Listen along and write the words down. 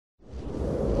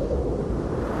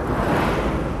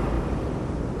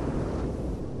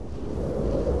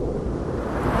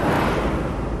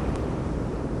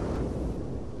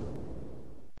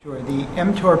The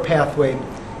M-TOR pathway,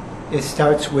 it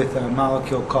starts with a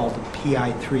molecule called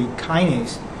PI3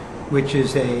 kinase, which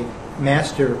is a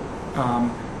master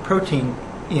protein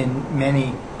in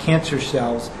many cancer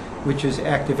cells, which is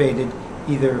activated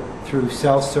either through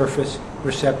cell surface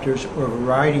receptors or a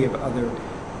variety of other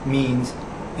means,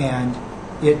 and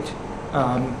it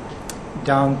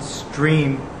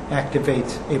downstream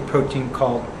activates a protein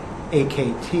called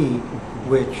AKT,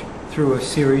 which through a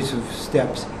series of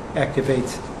steps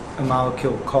activates a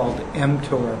molecule called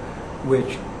M-TOR,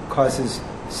 which causes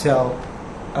cell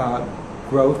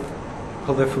growth,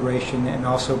 proliferation, and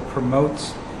also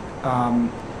promotes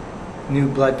new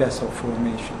blood vessel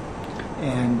formation.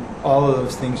 And all of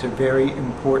those things are very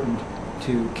important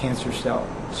to cancer cell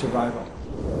survival.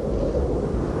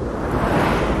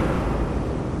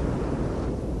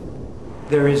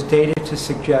 There is data to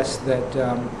suggest that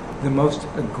the most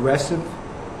aggressive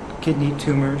kidney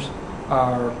tumors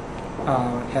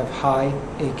have high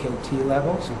AKT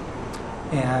levels,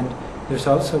 and there's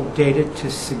also data to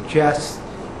suggest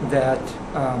that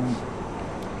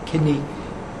kidney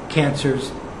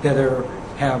cancers that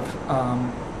have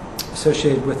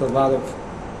associated with a lot of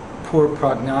poor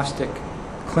prognostic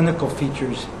clinical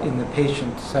features in the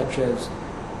patient, such as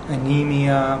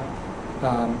anemia,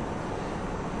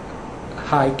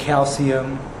 high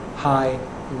calcium, high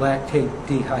lactate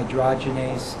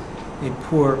dehydrogenase, a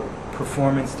poor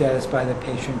performance status by the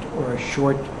patient, or a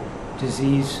short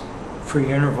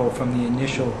disease-free interval from the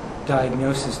initial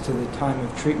diagnosis to the time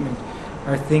of treatment,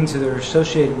 are things that are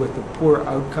associated with the poor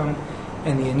outcome.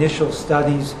 And the initial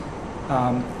studies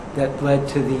that led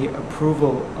to the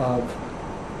approval of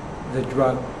the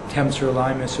drug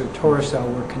temsirolimus or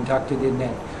Toracel were conducted in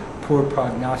that poor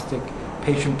prognostic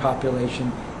patient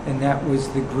population, and that was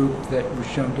the group that was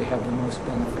shown to have the most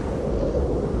benefit.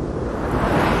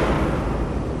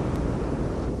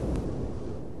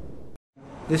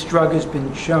 This drug has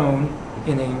been shown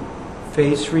in a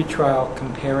phase 3 trial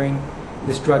comparing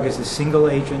this drug as a single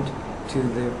agent to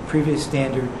the previous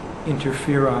standard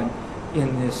interferon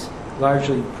in this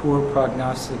largely poor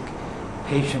prognostic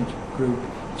patient group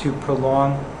to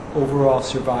prolong overall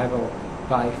survival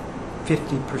by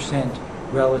 50%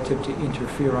 relative to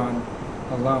interferon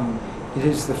alone. It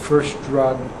is the first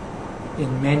drug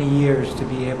in many years to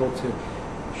be able to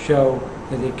show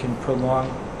that it can prolong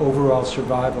overall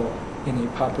survival in a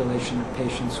population of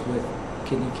patients with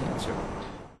kidney cancer.